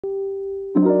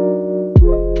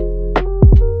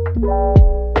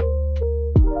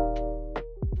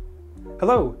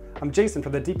Hello, I'm Jason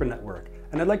from the Deeper Network,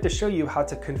 and I'd like to show you how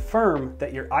to confirm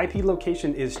that your IP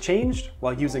location is changed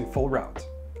while using full route.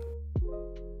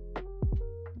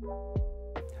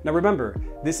 Now remember,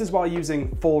 this is while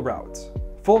using full route.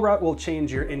 Full route will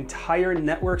change your entire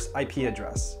network's IP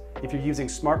address. If you're using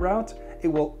smart route, it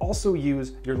will also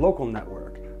use your local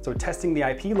network. So testing the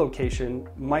IP location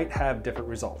might have different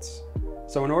results.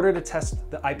 So in order to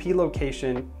test the IP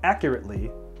location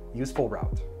accurately, use full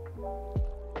route.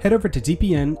 Head over to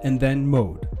DPN and then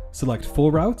Mode. Select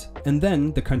full route and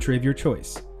then the country of your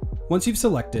choice. Once you've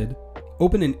selected,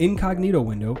 open an incognito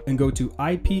window and go to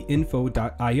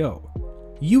ipinfo.io.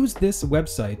 Use this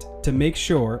website to make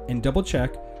sure and double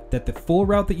check that the full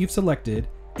route that you've selected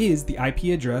is the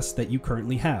IP address that you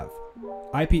currently have.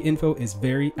 IPinfo is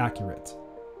very accurate.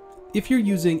 If you're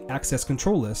using Access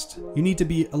Control List, you need to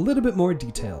be a little bit more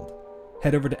detailed.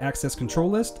 Head over to Access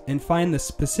Control List and find the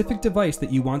specific device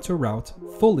that you want to route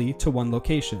fully to one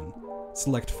location.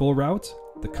 Select full route,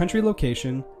 the country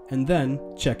location, and then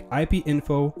check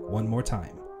IPinfo one more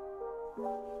time.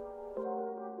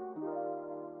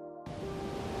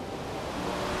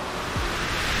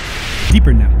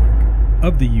 Deeper Network,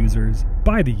 of the users,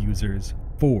 by the users,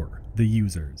 for the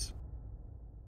users.